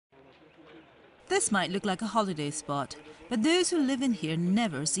This might look like a holiday spot, but those who live in here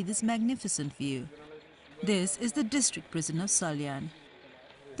never see this magnificent view. This is the district prison of Salyan.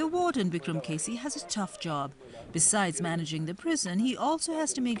 The warden Vikram Casey has a tough job. Besides managing the prison, he also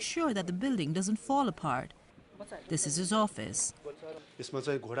has to make sure that the building doesn't fall apart. This is his office.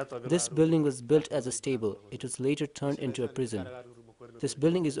 This building was built as a stable. It was later turned into a prison. This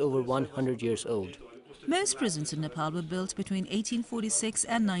building is over 100 years old. Most prisons in Nepal were built between 1846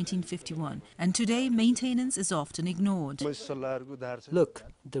 and 1951, and today maintenance is often ignored. Look,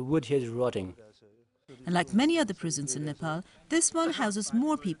 the wood here is rotting. And like many other prisons in Nepal, this one houses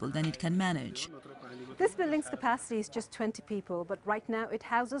more people than it can manage. This building's capacity is just 20 people, but right now it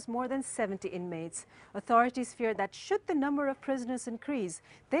houses more than 70 inmates. Authorities fear that should the number of prisoners increase,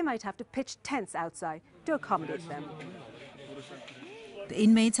 they might have to pitch tents outside to accommodate them. The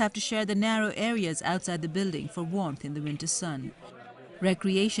inmates have to share the narrow areas outside the building for warmth in the winter sun.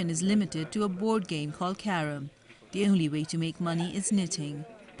 Recreation is limited to a board game called carom. The only way to make money is knitting.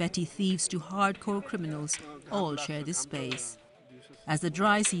 Petty thieves to hardcore criminals all share this space. As the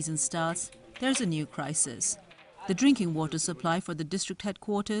dry season starts, there's a new crisis. The drinking water supply for the district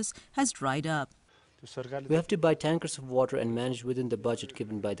headquarters has dried up. We have to buy tankers of water and manage within the budget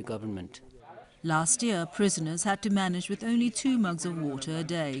given by the government. Last year, prisoners had to manage with only 2 mugs of water a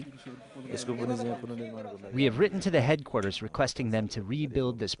day. We have written to the headquarters requesting them to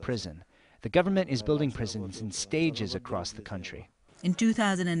rebuild this prison. The government is building prisons in stages across the country. In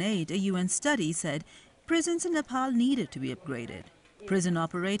 2008, a UN study said prisons in Nepal needed to be upgraded. Prison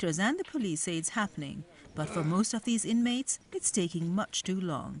operators and the police say it's happening, but for most of these inmates, it's taking much too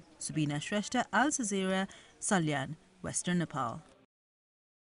long. Subina Shrestha, Al Jazeera, Salyan, Western Nepal.